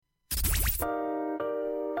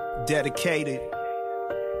dedicated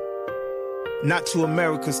not to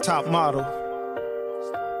America's top model,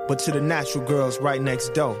 but to the natural girls right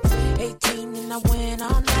next door. 18 and I went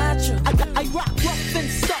all natural. I rock rough and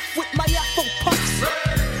stuff with my Afro puffs.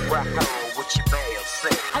 Rock on with your man,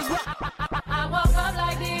 say. I woke up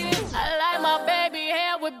like this. I like my baby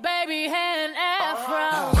hair with baby hair and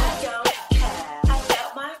afro.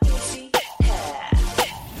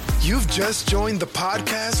 You've just joined the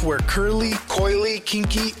podcast where curly, coily,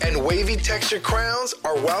 kinky, and wavy texture crowns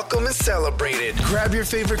are welcome and celebrated. Grab your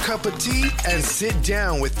favorite cup of tea and sit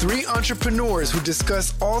down with three entrepreneurs who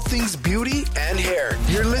discuss all things beauty and hair.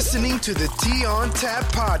 You're listening to the Tea on Tap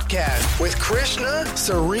podcast with Krishna,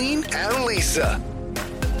 Serene, and Lisa.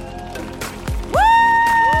 Woo!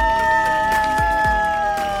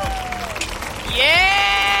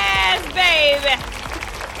 Yes, baby.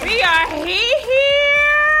 We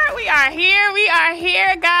are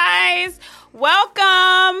here, guys.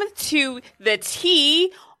 Welcome to the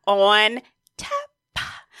Tea on Tap.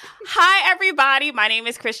 Hi, everybody. My name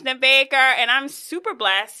is Krishna Baker, and I'm super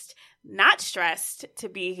blessed, not stressed, to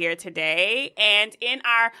be here today. And in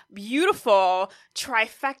our beautiful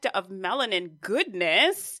trifecta of melanin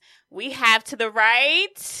goodness, we have to the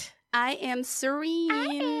right... I am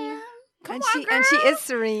Serene. Come and on, girl. And she is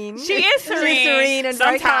serene. She is serene. She's serene and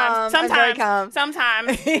very calm.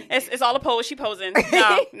 Sometimes it's all a pose. She posing.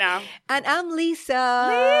 No. And I'm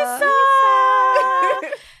Lisa.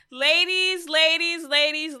 Ladies.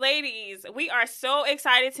 We are so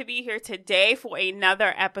excited to be here today for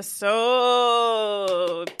another episode.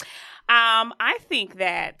 I think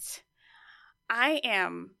that I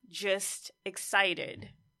am just excited.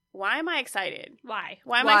 Why am I excited? Why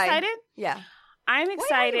am I excited? Yeah. I'm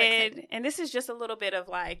excited, and this is just a little bit of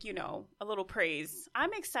a little praise.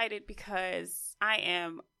 I'm excited because I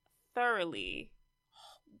am thoroughly,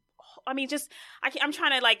 I'm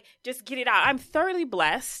trying to just get it out. I'm thoroughly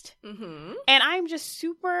blessed, and I'm just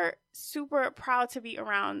super, super proud to be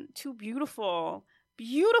around two beautiful,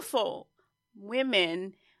 beautiful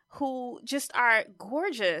women who just are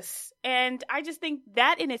gorgeous. And I just think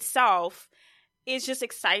that in itself is just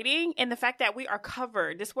exciting. And the fact that we are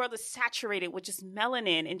covered, this world is saturated with just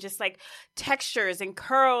melanin and just textures and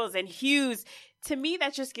curls and hues. To me,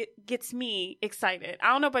 that just gets me excited.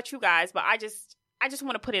 I don't know about you guys, but I just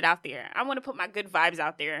want to put it out there. I want to put my good vibes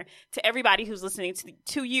out there to everybody who's listening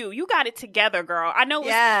to you. You got it together, girl. I know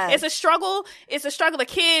it's a struggle. It's a struggle. The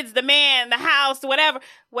kids, the man, the house, whatever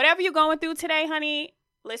you're going through today, honey.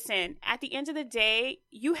 Listen, at the end of the day,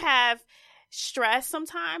 you have stress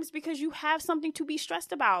sometimes because you have something to be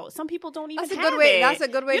stressed about. Some people don't even have it. That's a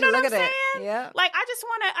good way you know to look what at I'm it. saying? Yeah. I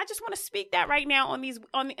just want to speak that right now on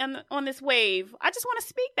this wave. I just want to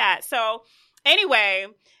speak that. So anyway,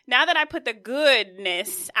 now that I put the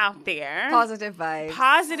goodness out there, Positive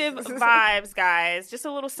vibes, guys. Just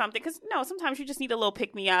a little something, because sometimes you just need a little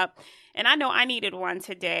pick me up, and I know I needed one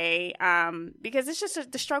today. Because it's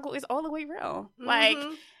just the struggle is all the way real.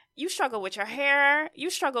 You struggle with your hair, you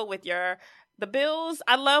struggle with the bills.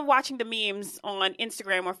 I love watching the memes on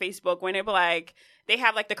Instagram or Facebook when they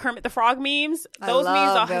have the Kermit the Frog memes. Those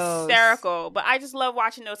memes are hysterical. But I just love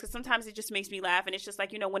watching those because sometimes it just makes me laugh. And it's just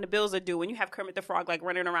when the bills are due and you have Kermit the Frog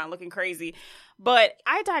running around looking crazy. But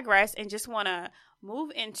I digress and just want to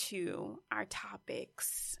move into our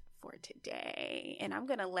topics for today. And I'm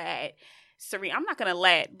going to let Serene, I'm going to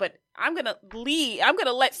let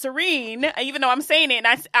Serene, even though I'm saying it and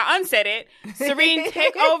I unsaid it, Serene,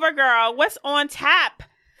 take over, girl. What's on tap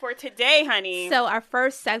for today, honey? So our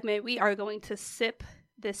first segment, we are going to sip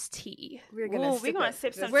this tea. We're going to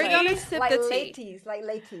sip some tea. We're going to sip like the tea.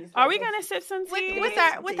 late teas. Are we going to sip some tea?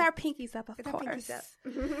 With our pinkies up, of course.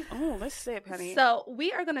 Oh, let's sip, honey. So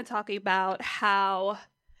we are going to talk about how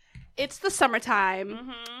it's the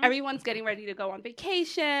summertime. Everyone's getting ready to go on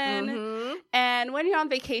vacation. And when you're on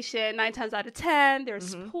vacation, 9 times out of 10,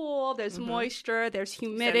 there's pool, there's moisture, there's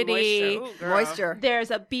humidity. Moisture. There's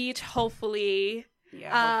a beach, hopefully.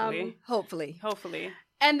 Yeah, Hopefully.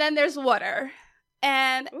 And then there's water.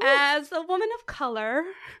 And as a woman of color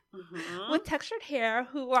with textured hair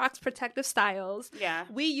who rocks protective styles,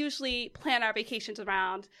 we usually plan our vacations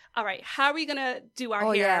around, all right, how are we going to do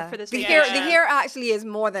our hair for this vacation? The hair actually is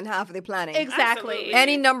more than half of the planning. Exactly. Absolutely.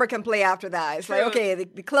 Any number can play after that. It's okay, the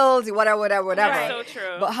clothes, whatever. That's so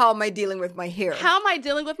true. But how am I dealing with my hair? How am I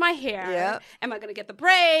dealing with my hair? Yeah. Am I going to get the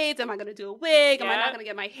braids? Am I going to do a wig? Am I not going to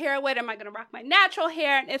get my hair wet? Am I going to rock my natural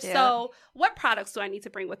hair? And if so, what products do I need to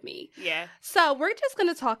bring with me? Yeah. So we're just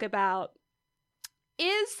going to talk about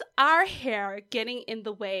is our hair getting in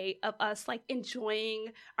the way of us like enjoying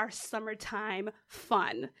our summertime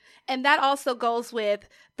fun? And that also goes with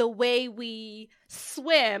the way we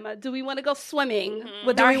swim. Do we want to go swimming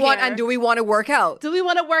with our hair? And do we want to work out? Do we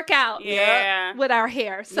want to work out with our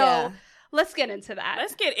hair? So let's get into that.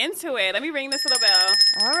 Let's get into it. Let me ring this little bell.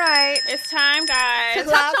 All right. It's time, guys. To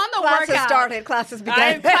touch on the workout. Class has started. Class has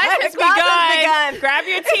begun. Class has begun. Grab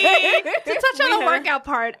your tea. To touch on the workout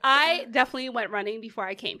part, I definitely went running before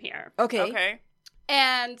I came here. Okay.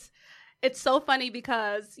 And it's so funny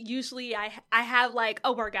because usually I have like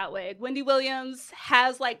a workout wig. Wendy Williams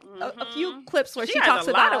has like a few clips where she talks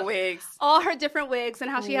about a lot of wigs. All her different wigs and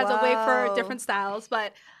how she has a wig for different styles.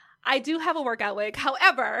 But I do have a workout wig.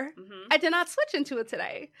 However, I did not switch into it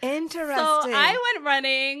today. Interesting. So I went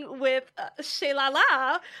running with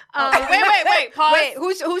Shaylala. Wait. Pause. Wait,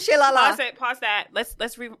 who's Shaylala? Pause that.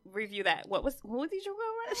 Let's review that. Who did you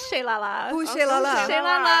go with? Shaylala. Who's Shaylala?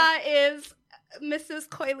 Shaylala is Mrs.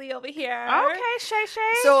 Coily over here. Okay, Shay.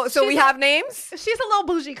 So we have names? She's a little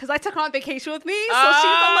bougie because I took her on vacation with me. So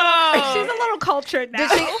she's a little cultured now.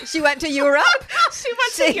 She went to Europe? She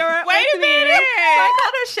went to Europe. Wait a minute. So I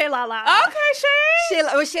called her Shaylala. Okay,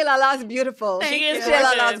 Shay. Shaylala's beautiful. She is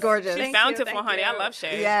Shaylala's gorgeous. She's bountiful, honey. I love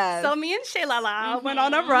Shay. Yes. So me and Shaylala went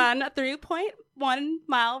on a run, a 3.1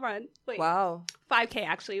 mile run. Wait. Wow. 5K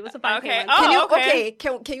actually. It was a 5K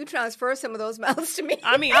run. Can you transfer some of those miles to me?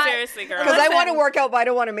 I mean, seriously, girl. Because I want to work out, but I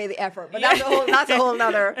don't want to make the effort. But that's a whole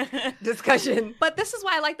nother discussion. But this is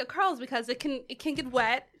why I like the curls because it can get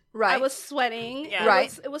wet. Right. I was sweating. Yeah.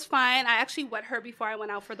 Right. It was fine. I actually wet her before I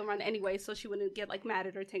went out for the run anyway, so she wouldn't get like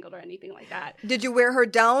matted or tangled or anything like that. Did you wear her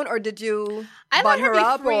down or did you I bun let her her be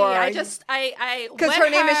up? free. Or I because her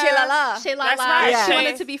name is Shaylala. Shaylala. That's right. Yeah. She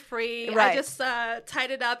wanted to be free. Right. I just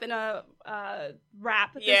tied it up in a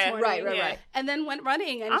wrap this morning. Right. And then went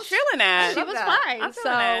running. And I'm feeling that. She was that. fine. I'm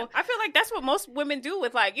feeling that. I feel like that's what most women do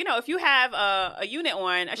with like, if you have a unit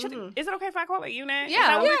on, is it okay if I call it unit? Yeah. Is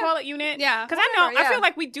that what we call it, unit? Yeah. Because I feel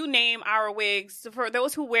like we do name our wigs for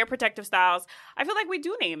those who wear protective styles. I feel like we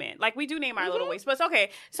do name it. Like we do name our little wigs. But it's okay.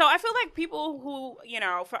 So I feel like people who,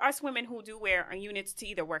 for us women who do wear units to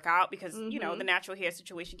either work out because, the natural hair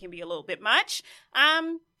situation can be a little bit much.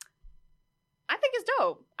 I think it's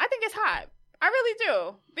dope. I think it's hot. I really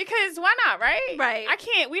do. Because why not, right? Right.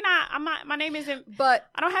 My name isn't, but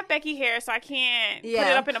I don't have Becky hair, so I can't put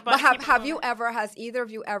it up in a bun. But has either of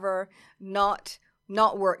you ever not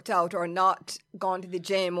worked out or not gone to the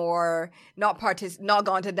gym or not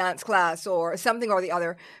gone to dance class or something or the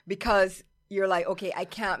other because you're like, okay, I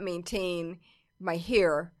can't maintain my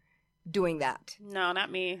hair doing that? No, not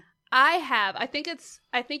me. I have. I think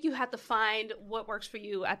you have to find what works for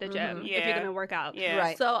you at the gym if you're going to work out. Yeah.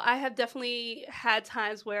 Right. So I have definitely had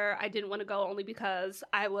times where I didn't want to go only because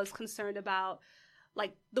I was concerned about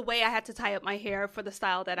like the way I had to tie up my hair for the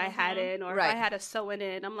style that I had in, or if I had a sew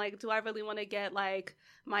in. I'm like, do I really want to get like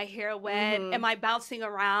my hair wet? Am I bouncing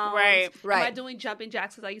around? Right. Am I doing jumping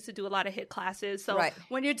jacks? Because I used to do a lot of HIIT classes. So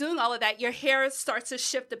when you're doing all of that, your hair starts to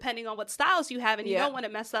shift depending on what styles you have, and you don't want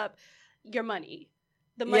to mess up your money.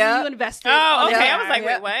 The money you invested. Oh, okay. I was like,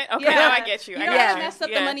 wait, what? Okay, now I get you. You don't want to mess up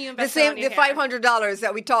the money you invested. The $500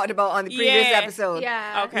 that we talked about on the previous episode.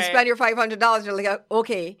 Yeah. Okay. You spend your $500, you're like,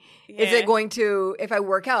 okay, is it going to, if I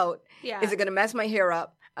work out, is it going to mess my hair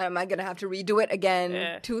up? Am I going to have to redo it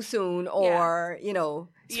again too soon or,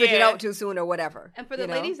 switch it out too soon or whatever? And for the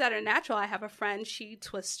ladies that are natural, I have a friend, she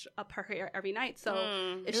twists up her hair every night. So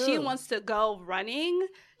if she wants to go running,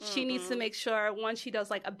 she needs to make sure, one, she does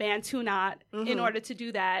like a Bantu knot in order to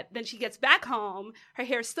do that. Then she gets back home, her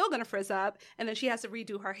hair is still going to frizz up, and then she has to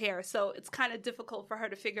redo her hair. So it's kind of difficult for her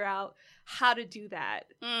to figure out how to do that.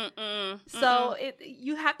 So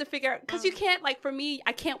you have to figure out, because you can't, like for me,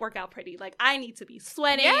 I can't work out pretty. Like I need to be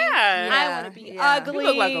sweating. I want to be ugly. You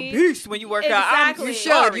look like a beast when you work out. You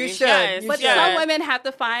should. Yes, but some women have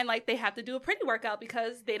to find like they have to do a pretty workout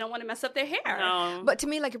because they don't want to mess up their hair. No. But to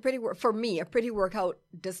me, like a pretty workout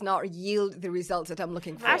does not yield the results that I'm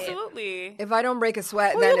looking for. Absolutely. If I don't break a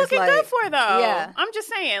sweat, who then are you it's looking like, good for though? Yeah. I'm just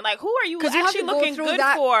saying, like, who are you actually actually looking good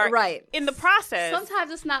for in the process?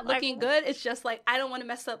 Sometimes it's not looking good. It's just like, I don't want to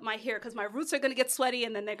mess up my hair because my roots are going to get sweaty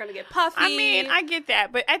and then they're going to get puffy. I mean, I get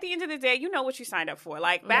that. But at the end of the day, you know what you signed up for.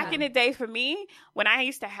 Like back in the day for me, when I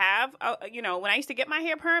used to have, when I used to get my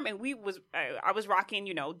hair perm and I was rocking,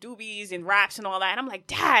 doobies and wraps and all that. And I'm like,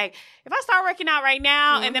 dang, if I start working out right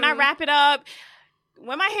now and then I wrap it up,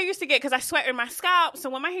 when my hair used to get, because I sweat in my scalp, so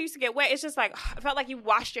when my hair used to get wet, it's just like, it felt like you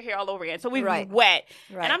washed your hair all over again. So we were wet.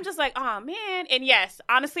 Right. And I'm just like, oh, man. And yes,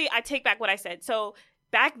 honestly, I take back what I said. So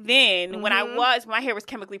back then when my hair was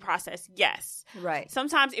chemically processed, yes. Right.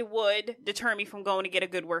 Sometimes it would deter me from going to get a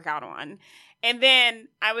good workout on. And then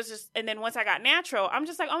once I got natural, I'm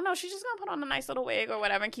just like, oh no, she's just gonna put on a nice little wig or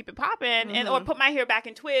whatever and keep it popping, and or put my hair back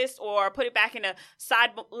in twist or put it back in a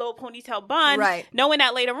side low ponytail bun, right? Knowing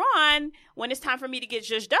that later on, when it's time for me to get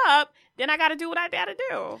zhuzhed up, then I got to do what I gotta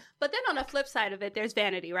do. But then on the flip side of it, there's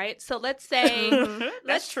vanity, right? So let's say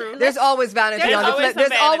that's true. There's always vanity on the flip.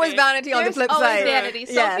 There's always vanity on the flip side. Vanity.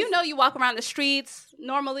 So if you walk around the streets,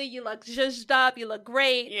 normally you look zhuzhed up, you look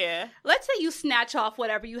great. Yeah. Let's say you snatch off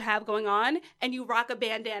whatever you have going on and you rock a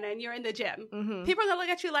bandana and you're in the gym. People are gonna look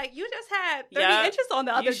at you like you just had 30 inches on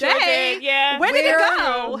the other day. Yeah. Where did it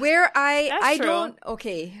go? I don't.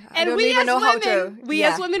 Okay. I don't even know how to. We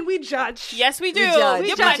as women, we judge. Yes, we do.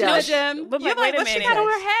 We judge in the gym. But you're like, what's she got on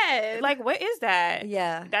her head? Like, what is that?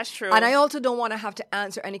 Yeah. That's true. And I also don't want to have to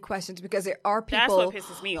answer any questions because there are people That's what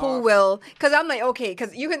pisses me who off. will. Because I'm like, okay,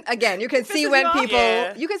 because you can see when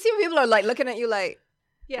people, you can see when people are like looking at you like,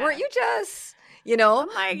 weren't you just, I'm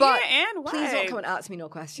like, but and why? please don't come and ask me no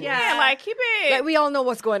questions. Yeah, like keep it. Like we all know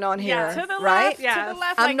what's going on here, to the right? left, to the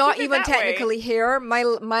left. I'm like, not keep even it that technically way. here.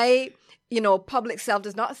 My public self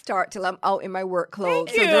does not start till I'm out in my work clothes.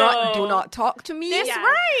 Thank So do not talk to me. That's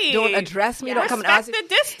right. Don't address me. Don't come and ask me. Respect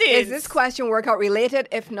the distance. Is this question workout related?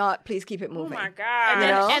 If not, please keep it moving. Oh my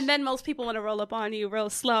God. And then most people want to roll up on you real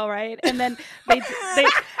slow, right? And then they do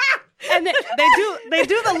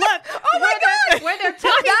the look. Oh my God! Where they're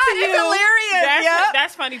talking to you. Hilarious.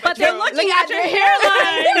 That's funny. But they're looking at your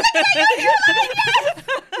hairline.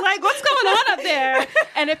 Like, what's going on up there?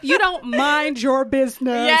 And if you don't mind your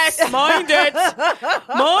business. Yes, mind it.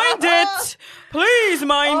 Mind it. Please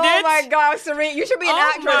mind it. Oh my God, Serene. You should be an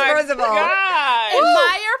actress, first of all. God.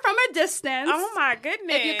 Admire from a distance. Oh my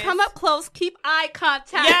goodness. If you come up close, keep eye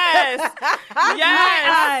contact. Yes.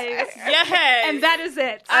 Yes. Yes. And that is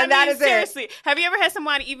it. I mean, seriously. Have you ever had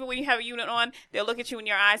somebody, even when you have a unit on, they'll look at you in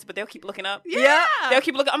your eyes, but they'll keep looking up? Yeah. They'll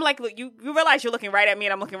keep looking. I'm like, look, you realize you're looking right at me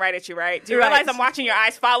and I'm looking right at you, right? Do you realize I'm watching your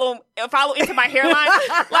eyes follow into my hairline?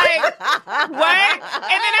 Like, what? And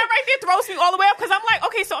then that right there throws me all the way up because I'm like,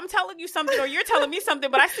 okay, so I'm telling you something or you're telling me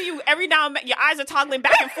something, but I see you every now and then, your eyes are toggling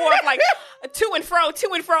back and forth, like to and fro.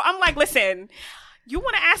 I'm like, listen, you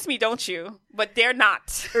want to ask me, don't you? But they're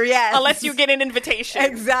not. Yes. Unless you get an invitation.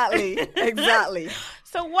 Exactly.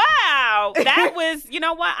 So, wow. That was, you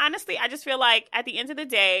know what? Honestly, I just feel like at the end of the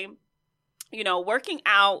day, working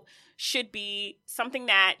out should be something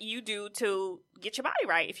that you do to get your body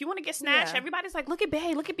right. If you want to get snatched, everybody's like, look at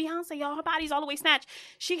Bey, look at Beyonce, y'all, her body's all the way snatched.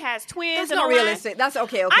 She has twins. That's and not all realistic. That's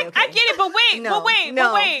okay. I get it, but wait.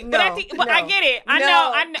 I get it. I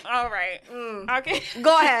know. All right. Okay.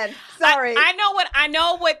 Go ahead. Sorry. I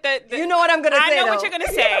know what the you know what I'm gonna say. I know what you're gonna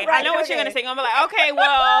say. Right, I know what you're gonna say. I'm like, okay,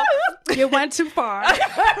 well, you went too far.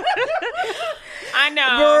 I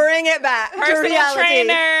know. Bring it back. Personal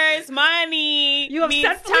trainers, money. You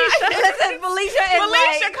upset Felicia? Listen,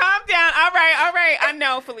 Felicia, calm down. All right. I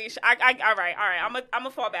know, Felicia. All right. I'm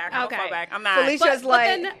a fall back. I'm not. Felicia's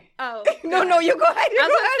like, no, you go ahead. I was going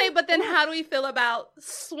to say, but then how do we feel about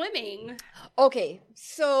swimming? Okay,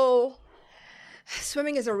 so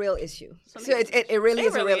swimming is a real issue. It really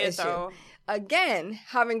is a real issue. Though. Again,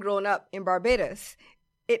 having grown up in Barbados,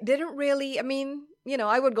 it didn't really,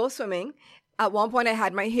 I would go swimming. At one point, I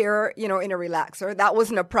had my hair, in a relaxer. That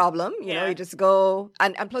wasn't a problem. You know, you just go.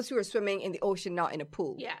 And plus, you were swimming in the ocean, not in a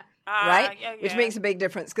pool. Yeah. Right? Yeah. Which makes a big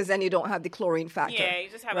difference because then you don't have the chlorine factor. Yeah, you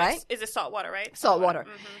just have, right? Is it salt water, right? Salt water.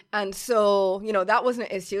 Mm-hmm. And so, that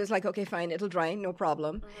wasn't an issue. It's like, okay, fine, it'll dry, no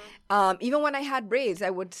problem. Mm-hmm. Even when I had braids,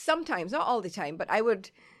 I would sometimes, not all the time, but I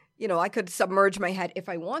would... I could submerge my head if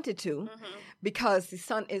I wanted to because the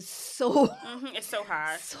sun is so... It's so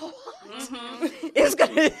hot. So hot. It's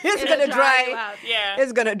gonna dry. Yeah.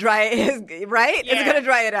 It's gonna dry, right? Yeah. It's gonna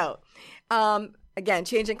dry it out. Again,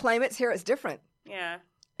 changing climates here is different. Yeah.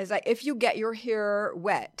 It's like if you get your hair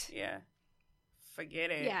wet... Yeah.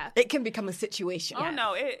 Forget it. Yeah. It can become a situation. Oh,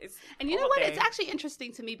 no. It's and you know what? It's actually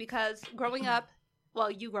interesting to me because growing up... Well,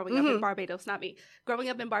 you growing up in Barbados, not me. Growing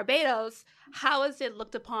up in Barbados, how is it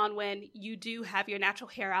looked upon when you do have your natural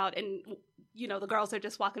hair out and, the girls are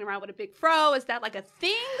just walking around with a big fro? Is that like a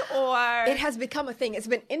thing or? It has become a thing. It's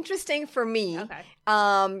been interesting for me. Okay.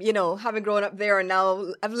 Having grown up there and now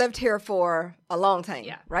I've lived here for a long time,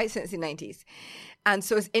 right? Since the 90s. And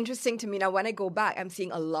so it's interesting to me now when I go back, I'm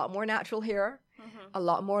seeing a lot more natural hair, a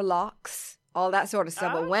lot more locks, all that sort of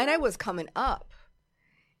stuff. But when I was coming up,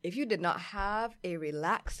 if you did not have a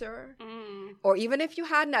relaxer, or even if you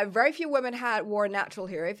hadn't, very few women wore natural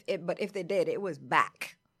hair. But if they did, it was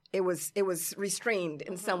back. it was restrained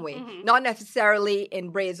in some way, not necessarily in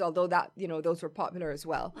braids, although that those were popular as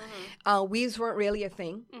well. Weaves weren't really a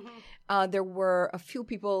thing. There were a few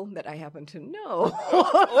people that I happen to know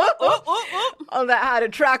that had a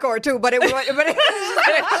track or two, but it was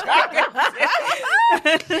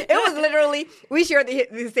literally, we shared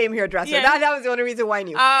the same hairdresser. Yeah. That was the only reason why I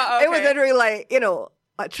knew. Okay. It was literally like,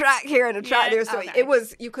 a track here and a track there. So it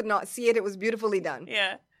was, you could not see it. It was beautifully done.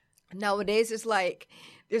 Yeah. Nowadays, it's like,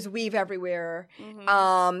 there's weave everywhere.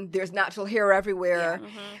 There's natural hair everywhere. Yeah.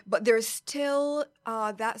 But there's still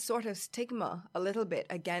that sort of stigma a little bit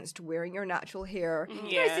against wearing your natural hair.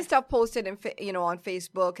 Yeah. There's stuff posted on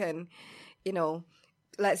Facebook, and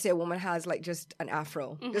let's say a woman has like just an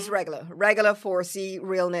afro, just regular 4C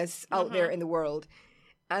realness out there in the world,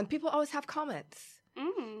 and people always have comments.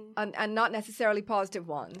 And not necessarily positive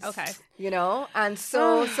ones. Okay. And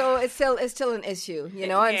so it's still an issue,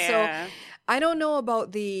 and so I don't know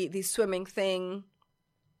about the swimming thing.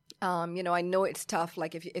 I know it's tough.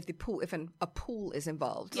 Like if a pool is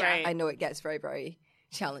involved, right. I know it gets very, very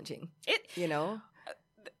challenging.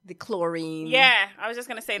 The chlorine. Yeah, I was just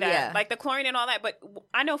gonna say that, like the chlorine and all that. But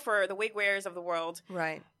I know for the wig wearers of the world,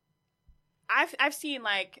 right? I've seen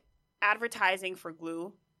like advertising for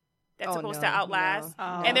glue that's supposed to outlast.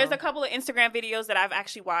 No. And there's a couple of Instagram videos that I've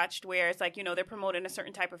actually watched where it's like, they're promoting a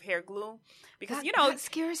certain type of hair glue. Because, that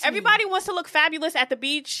scares me. Everybody wants to look fabulous at the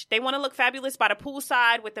beach. They want to look fabulous by the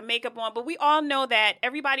poolside with the makeup on. But we all know that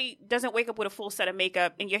everybody doesn't wake up with a full set of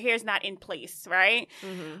makeup and your hair's not in place, right?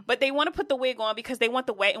 But they want to put the wig on because they want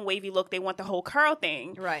the wet and wavy look. They want the whole curl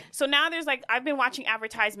thing. Right. So now there's like, I've been watching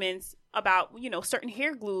advertisements about, certain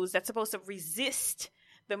hair glues that's supposed to resist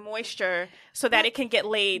the moisture so that it can get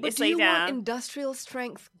laid. But do you want industrial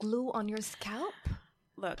strength glue on your scalp?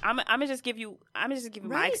 Look, I'm gonna just give you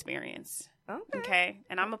my experience. Okay,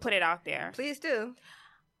 and I'm gonna put it out there. Please do.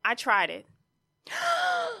 I tried it,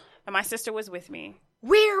 and my sister was with me.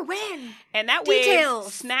 Where? When? And that wig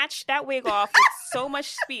snatched that wig off with so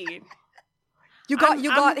much speed. You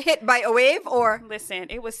got hit by a wave, or? Listen,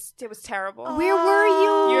 it was terrible. Where were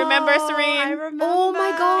you? You remember, Serene? I remember. Oh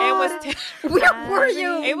my God! Where were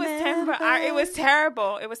you? It was terrible. It was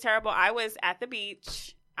terrible. It was terrible. I was at the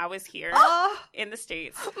beach. I was here in the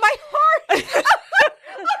States. My heart.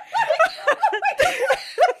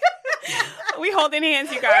 We holding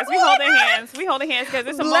hands, you guys. We holding hands because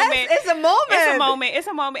it's a moment. It's a moment. It's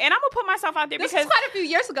a moment. And I'm gonna put myself out there this because was quite a few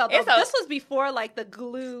years ago. Though. This was before like the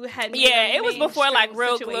glue had. Yeah, it was before like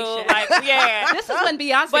real glue. Like this is when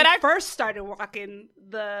Beyonce first started rocking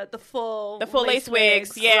the full lace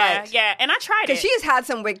wigs. Yeah, right. Yeah. And I tried it because she's had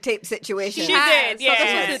some wig tape situations. She did.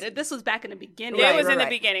 Yeah. So this was back in the beginning. It was in the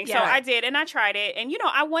beginning. Yeah, so I did, and I tried it, and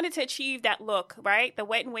I wanted to achieve that look, right? The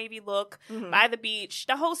wet and wavy look by the beach,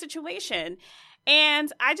 the whole situation.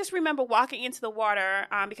 And I just remember walking into the water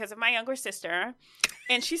because of my younger sister.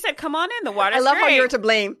 And she said, "Come on in. The water's great." I love how you're to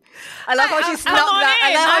blame. I love how she snuck that.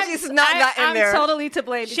 I love how she snuck that in there. I'm totally to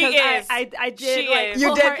blame because I did.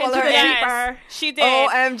 You did pull her in. Yes, she did.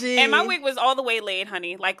 OMG. And my wig was all the way laid,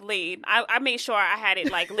 honey, like laid. I made sure I had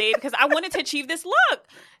it like laid because I wanted to achieve this look.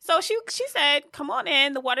 So she said, "Come on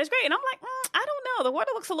in. The water's great." And I'm like, I don't know. The water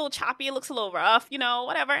looks a little choppy. It looks a little rough,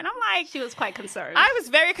 whatever. And I'm like, she was quite concerned. I was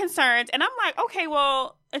very concerned, and I'm like, okay,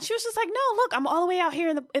 well. And she was just like, "No, look, I'm all the way out here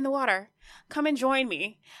in the water. Come and join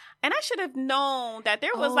me." And I should have known that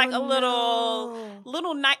there was like a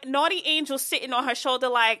little naughty angel sitting on her shoulder.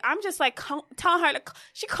 Like, I'm just like telling her,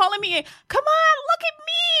 she calling me, "Come on, look at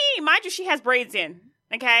me." Mind you, she has braids in.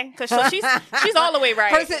 Okay, because she's all the way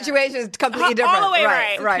right. Her situation is completely different. All the way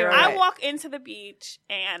right. Right. I walk into the beach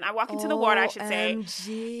and I walk into the water, I should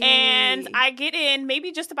say, and I get in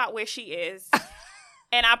maybe just about where she is,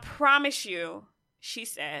 and I promise you, she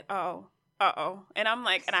said, "Oh, uh-oh," and I'm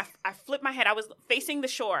like, and I flipped my head. I was facing the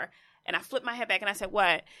shore, and I flipped my head back, and I said,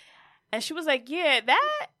 "What?" And she was like, "Yeah,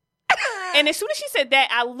 that." And as soon as she said that,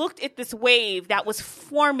 I looked at this wave that was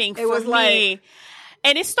forming for me.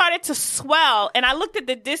 And it started to swell. And I looked at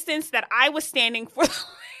the distance that I was standing for.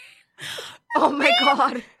 Oh, my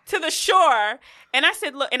God. To the shore. And I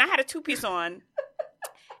said, look, and I had a two-piece on.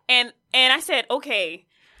 And I said, okay,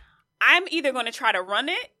 I'm either going to try to run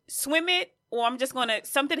it, swim it, or I'm just going to,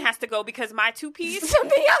 something has to go because my two-piece.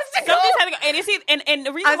 Something has to go. And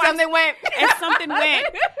the reason why. Something went. And something went.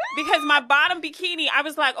 Because my bottom bikini, I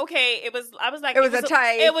was like, okay, it was a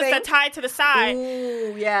tie. It was a tie to the side.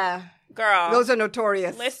 Ooh, yeah. Girl. Those are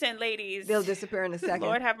notorious. Listen, ladies. They'll disappear in a second.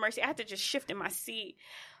 Lord have mercy. I had to just shift in my seat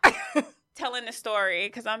telling the story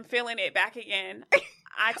because I'm feeling it back again.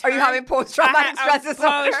 Are you having post-traumatic stress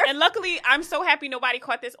disorder? And luckily, I'm so happy nobody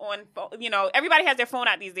caught this on phone. You know, everybody has their phone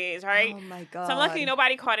out these days, right? Oh my God. So I'm lucky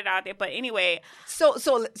nobody caught it out there. But anyway. So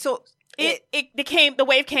the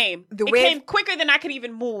wave came. It came quicker than I could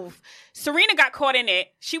even move. Serena got caught in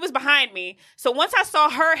it. She was behind me. So once I saw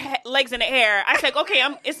her legs in the air, I said, okay,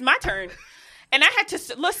 it's my turn. And I had to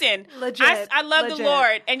listen. Legit. I love the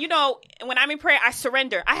Lord. And you know, when I'm in prayer, I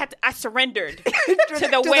surrender. I surrendered to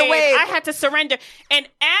the wave. I had to surrender. And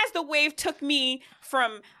as the wave took me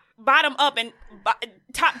from bottom up and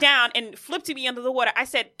top down and flipped me under the water, I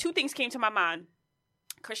said, two things came to my mind.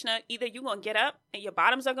 Krishna, either you're going to get up and your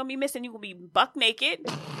bottoms are going to be missing, you're going to be buck naked,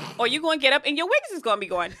 or you're going to get up and your wigs is going to be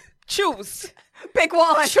gone. Choose. Pick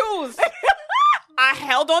one. Choose. I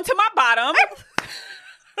held on to my bottom.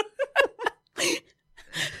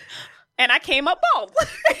 And I came up bald.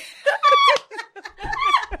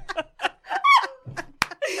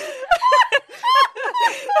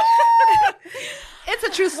 It's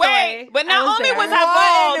a true story. Wait, but not only was I bald.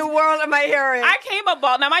 What in bald, the world am I hearing? I came up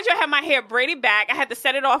bald. Now, mind you, I had my hair braided back. I had to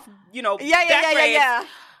set it off, you know, Yeah.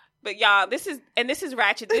 But y'all, this is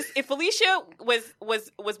ratchet. If Felicia was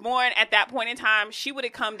born at that point in time, she would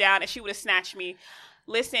have come down and she would have snatched me.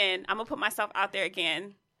 Listen, I'm gonna put myself out there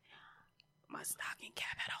again. My stocking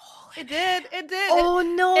cap had a hole in it. It did. Oh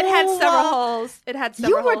no! It had several holes.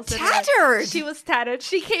 You were tattered. She was tattered.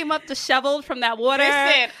 She came up disheveled from that water.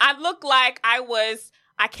 Listen, I looked like I looked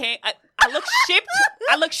shipped.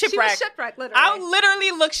 I looked shipwrecked. She was shipwrecked, literally. I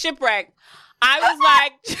literally looked shipwrecked. I was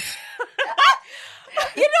like,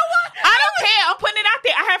 you know what? I don't care. I'm putting it out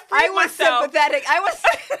there. I have freed myself. I was sympathetic. I was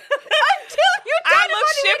until you I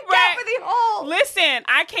looked shipwrecked. Listen,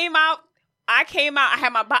 I came out. I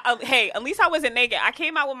had my hey, at least I wasn't naked. I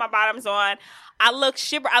came out with my bottoms on. I looked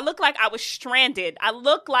shipwrecked. I looked like I was stranded. I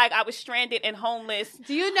looked like I was stranded and homeless.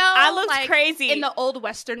 Do you know? I looked like, crazy in the old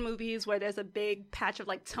Western movies where there's a big patch of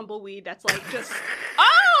like tumbleweed that's like just.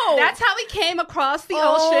 Oh, that's how we came across the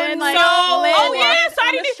ocean. Like, so I on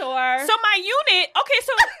didn't the shore. So my unit. Okay,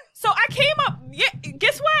 so I came up. Yeah,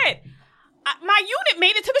 guess what? My unit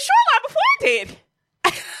made it to the shoreline before I did.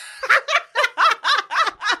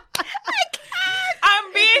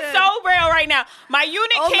 I'm being so real right now. My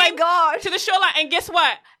unit came to the shoreline, and guess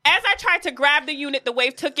what? As I tried to grab the unit, the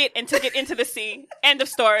wave took it and took it into the sea. End of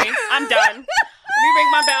story. I'm done. Let me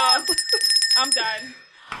ring my bell.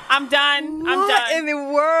 I'm done. What in the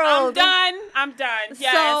world? I'm done.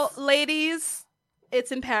 Yes. So, ladies,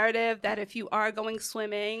 it's imperative that if you are going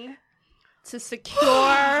swimming, to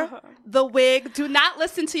secure the wig, do not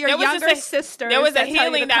listen to your younger sister. There was a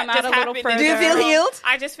healing that just happened. Do you feel healed?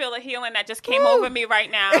 I just feel a healing that just came over me right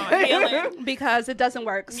now. Healing. Because it doesn't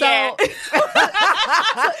work. So, so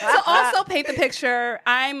also paint the picture.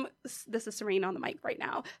 This is Serene on the mic right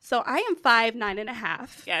now. So I am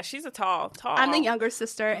 5'9.5". Yeah, she's a tall. I'm the younger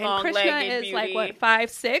sister, and Krishna is beauty. Like what,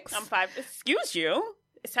 5'6". I'm 5. Excuse you.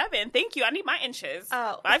 7. Thank you. I need my inches.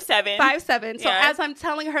 Oh, 5'7". 5'7". So as I'm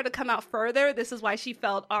telling her to come out further, this is why she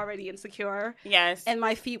felt already insecure. Yes. And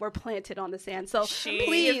my feet were planted on the sand. So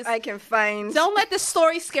please, I can find. Don't let this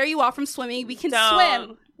story scare you off from swimming. We can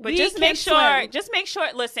swim. But just make sure.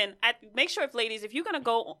 Listen. Make sure, if you're gonna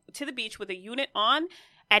go to the beach with a unit on,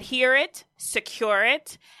 adhere it, secure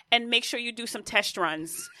it, and make sure you do some test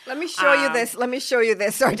runs. Let me show you this.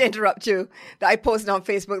 Sorry to interrupt you. That I posted on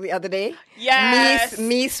Facebook the other day. Yes.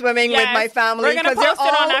 Me swimming with my family. We're going to post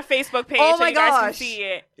it on our Facebook page so you guys can see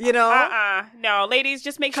it. You know? No, ladies,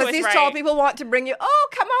 just make sure it's right. Because these tall people want to bring you,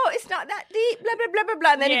 come out, it's not that deep, blah, blah, blah, blah,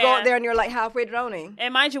 blah. And then you go out there and you're like halfway drowning.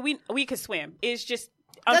 And mind you, we could swim. It's just...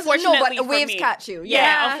 Unfortunately, but waves catch you.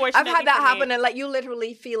 Yeah, unfortunately, I've had that happen, and like you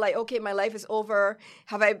literally feel like, okay, my life is over.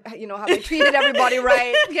 Have I treated everybody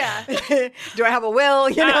right? Yeah. Do I have a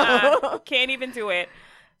will? You know, can't even do it.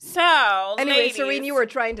 So anyway, ladies, Serene, you were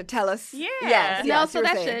trying to tell us. Yeah. Yes. No, so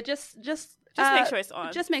that's it. Just make sure it's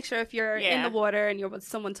on. Just make sure if you're in the water and you're with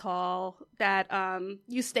someone tall that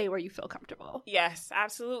you stay where you feel comfortable. Yes,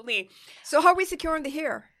 absolutely. So how are we securing the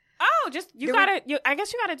hair? Oh, just I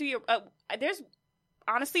guess you gotta do your.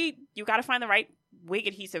 Honestly, you got to find the right wig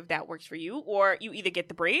adhesive that works for you, or you either get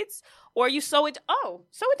the braids or you sew it down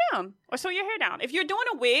or sew your hair down. If you're doing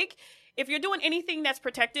a wig, if you're doing anything that's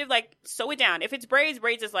protective, like sew it down. If it's braids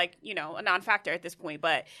is like, a non-factor at this point,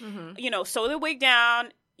 but sew the wig down.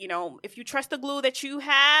 If you trust the glue that you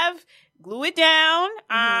have, glue it down.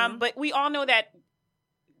 But we all know that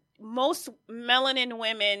most melanin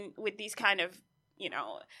women with these kind of,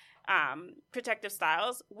 protective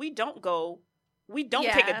styles, we don't go we don't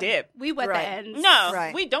take a dip. We wet the ends.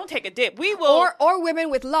 No, we don't take a dip. We will, or women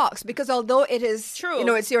with locks, because although it is true, you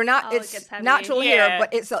know, it's your it's natural hair,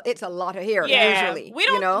 but it's a lot of hair usually. We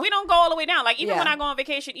don't go all the way down. Like even when I go on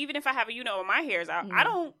vacation, even if I have my hair's out, I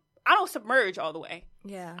don't submerge all the way.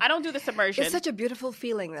 Yeah, I don't do the submersion. It's such a beautiful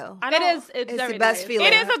feeling, though. It's the best feeling.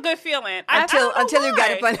 It is a good feeling until you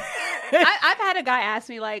get it. I've had a guy ask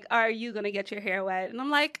me like, "Are you gonna get your hair wet?" And I'm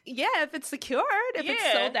like, "Yeah, if it's secured, if it's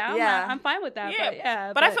sewed down, I'm fine with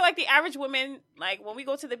that." But I feel like the average woman, like when we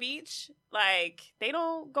go to the beach, like they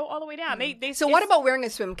don't go all the way down. So what about wearing a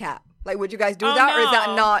swim cap? Like, would you guys do that, or is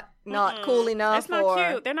that not cool enough? That's not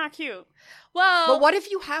cute. They're not cute. Well, but what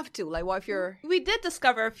if you have to? Like, what if you're? We did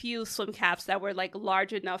discover a few swim caps that were like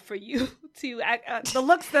large enough for you to the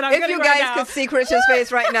looks that I'm. If you guys could see Krisha's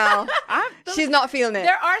face right now, she's not feeling it.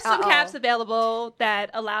 There are some caps available that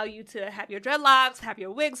allow you to have your dreadlocks, have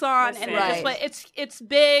your wigs on, and it's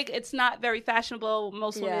big. It's not very fashionable.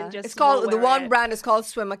 Most women just. It's called the one brand is called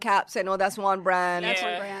Swimmer Caps. I know that's one brand. That's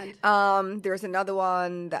one brand. There's another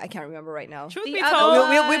one that I can't remember right now. Truth be told,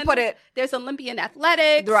 we put it. There's Olympian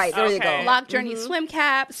Athletics. Right there you go. Lock Journey swim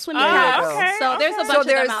caps. So there's a bunch of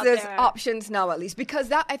them out there. There's options now, at least,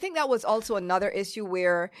 because I think that was also another issue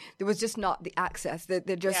where there was just not the access. There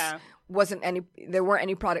just wasn't any. There weren't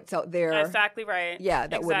any products out there. Exactly right. Yeah,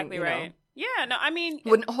 that exactly wouldn't. Right. Yeah. No, I mean,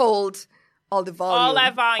 wouldn't hold all the volume. All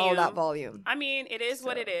that volume. I mean, it is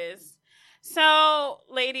what it is. So,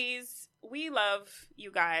 ladies, we love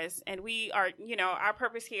you guys, and we are. Our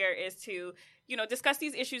purpose here is to. Discuss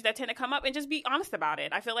these issues that tend to come up and just be honest about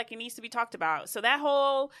it. I feel like it needs to be talked about. So that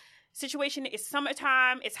whole situation is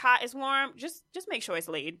summertime, it's hot, it's warm. Just make sure it's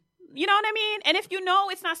laid. You know what I mean? And if you know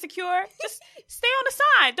it's not secure, just stay on the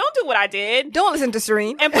side. Don't do what I did. Don't listen to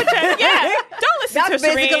Serene. And don't listen to Serene. That's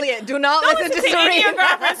basically it. Do not listen to Serene. Any of your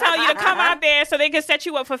girlfriends tell you to come out there so they can set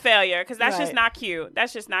you up for failure, because that's just not cute.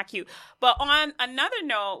 That's just not cute. But on another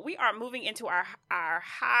note, we are moving into our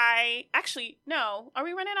high. Actually, no. Are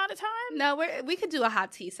we running out of time? No, we could do a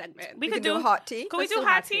hot tea segment. We could do hot tea. Could we do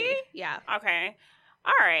hot tea? Yeah. Okay.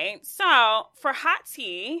 All right. So for hot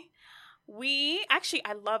tea.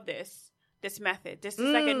 I love this method. This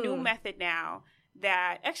is like a new method now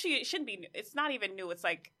that actually it shouldn't be new. It's not even new. It's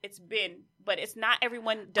like it's been, but it's not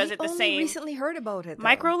everyone does it the same. I recently heard about it. Though.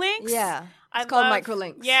 Microlinks? Yeah. It's called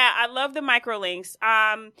microlinks. Yeah, I love the microlinks.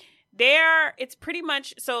 It's pretty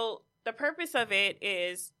much, so the purpose of it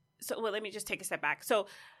is, let me just take a step back. So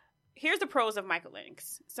here's the pros of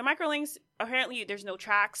microlinks. So microlinks, apparently there's no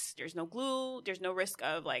tracks, there's no glue, there's no risk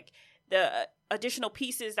of like the additional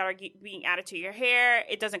pieces that are being added to your hair.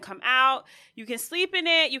 It doesn't come out. You can sleep in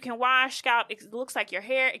it. You can wash scalp. It looks like your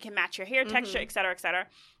hair. It can match your hair texture, et cetera, et cetera.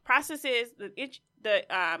 Processes, the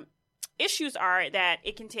issues are that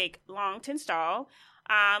it can take long to install.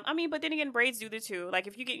 But then again, braids do the too. Like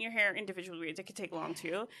if you get your hair individual braids, it can take long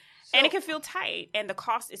too. And it can feel tight, and the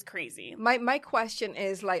cost is crazy. My question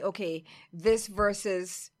is like, okay, this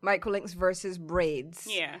versus microlinks versus braids.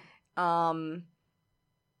 Yeah.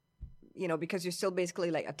 Because you're still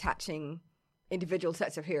basically like attaching individual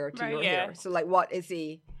sets of hair to your hair. So like, what is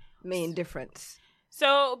the main difference?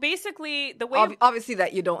 So basically the way... Obviously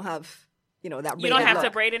that you don't have, that braid. You don't have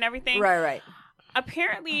to braid and everything. Right.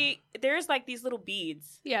 Apparently, there's like these little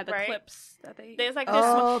beads. Yeah, the clips that they... There's like this...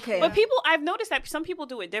 okay. But I've noticed that some people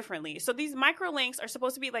do it differently. So these microlinks are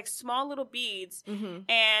supposed to be like small little beads,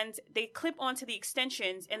 and they clip onto the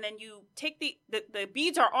extensions, and then you take the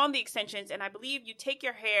beads are on the extensions, and I believe you take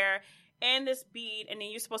your hair and this bead, and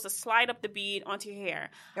then you're supposed to slide up the bead onto your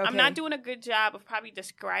hair. Okay. I'm not doing a good job of probably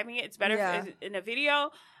describing it. It's better in a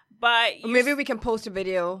video, but... Maybe we can post a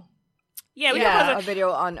video... Yeah, we can post a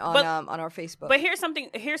video on our Facebook. But here's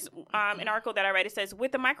an article that I read. It says,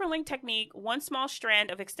 with the microlink technique, one small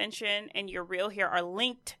strand of extension and your real hair are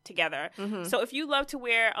linked together. Mm-hmm. So if you love to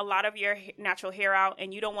wear a lot of your natural hair out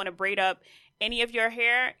and you don't want to braid up any of your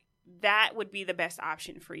hair, that would be the best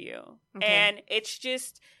option for you. Okay. And it's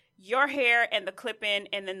just your hair and the clip-in,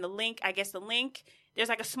 and then the link, there's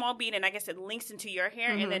like a small bead, and I guess it links into your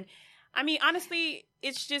hair, and then honestly,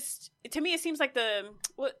 it's just, to me, it seems like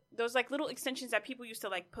those like little extensions that people used to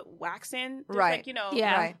like put wax in. There's right.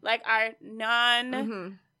 Like, like our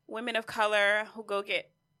non-women of color who go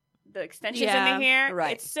get the extensions in the hair.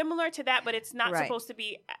 Right. It's similar to that, but it's not supposed to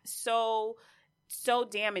be so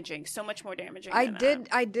damaging, so much more damaging.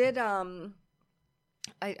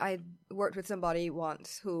 I worked with somebody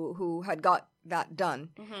once who had got that done,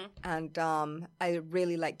 and I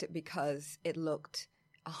really liked it because it looked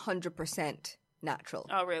 100% natural.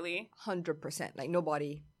 Oh, really? 100%. Like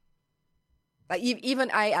nobody Like even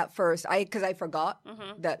I at first, because I forgot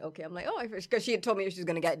that. Okay, I'm like, because she had told me she was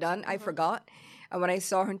going to get done. I forgot, and when I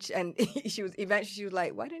saw her, and she was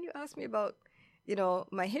like, "Why didn't you ask me about,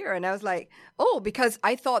 my hair?" And I was like, "Oh, because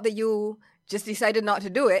I thought that you just decided not to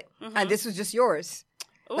do it, and this was just yours."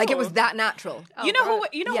 Ooh. Like it was that natural. You know who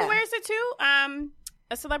wears it too? A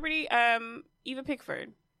celebrity, Eva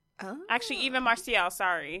Pickford. Oh. Actually, Eva Marcial,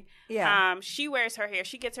 sorry. Yeah. She wears her hair.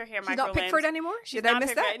 She gets her hair microlensed. She's not Pickford anymore? She's Did not I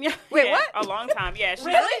miss Pickford. that? Wait, what? A long time, yeah.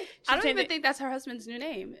 Really? I don't even think that's her husband's new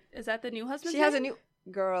name. Is that the new husband's name? She has a new...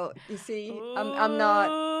 Girl, you see, I'm not...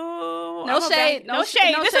 No shade. No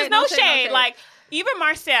shade. This is no shade. Like... Eva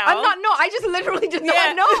Marcial. I'm not. No, I just literally did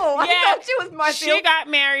not know. I thought she was Marcial. She got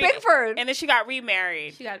married, Pickford, and then she got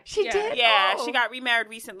remarried. She did. Yeah, she got remarried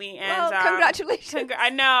recently. And well, congratulations. I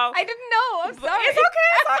know. I didn't know. I'm sorry. It's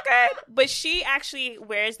okay. It's okay. But she actually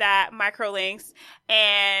wears that micro links,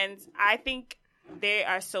 and I think they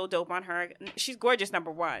are so dope on her. She's gorgeous,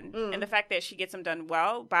 number one, and the fact that she gets them done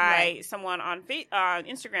well by someone on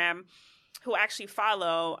Instagram who actually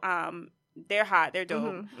follow. They're hot. They're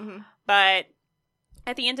dope. But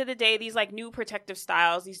at the end of the day, these like new protective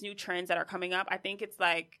styles, these new trends that are coming up, I think it's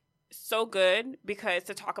like so good because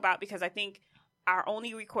I think our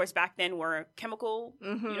only recourse back then were chemical,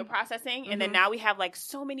 processing, and then now we have like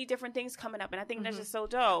so many different things coming up, and I think that's just so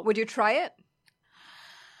dope. Would you try it?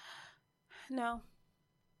 No.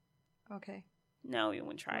 Okay. No, you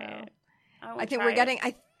wouldn't try it. I think we're getting.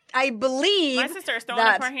 I believe my sister is throwing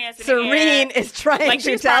up her hands in Serene the air. is trying like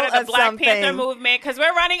to tell us the Black something. Panther movement because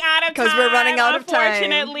we're running out of time. Because we're running out of time,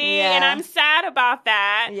 unfortunately, and I'm sad about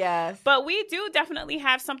that. Yes, but we do definitely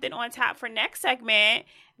have something on tap for next segment.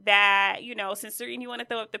 That since Serene, you want to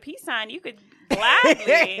throw up the peace sign, you could gladly.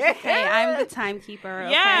 Hey, I'm the timekeeper. Okay?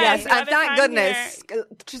 Yes, and thank goodness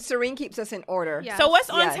Serene keeps us in order. Yes. So what's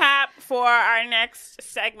on tap for our next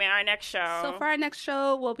segment, our next show? So for our next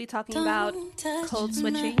show, we'll be talking about code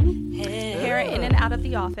switching, hair in and out of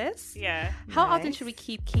the office. Yeah. How often should we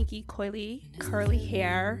keep kinky, coily, curly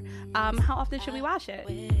hair? How often should we wash it?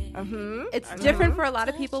 It's different for a lot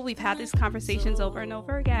of people. We've had these conversations over and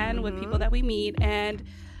over again with people that we meet, and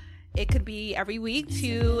it could be every week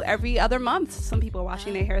to every other month. Some people are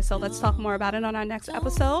washing their hair. So let's talk more about it on our next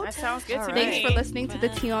episode. That sounds good to me. Thanks for listening to the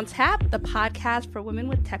Tea on Tap, the podcast for women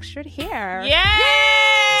with textured hair. Yay!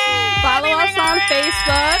 Follow us on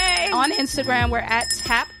Facebook, on Instagram. We're at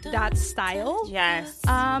tap.style. Yes.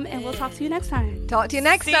 And we'll talk to you next time. Talk to you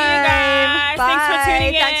next time. See you guys.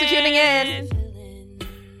 Bye. Thanks for tuning in.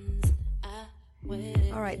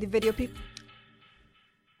 All right, the video people.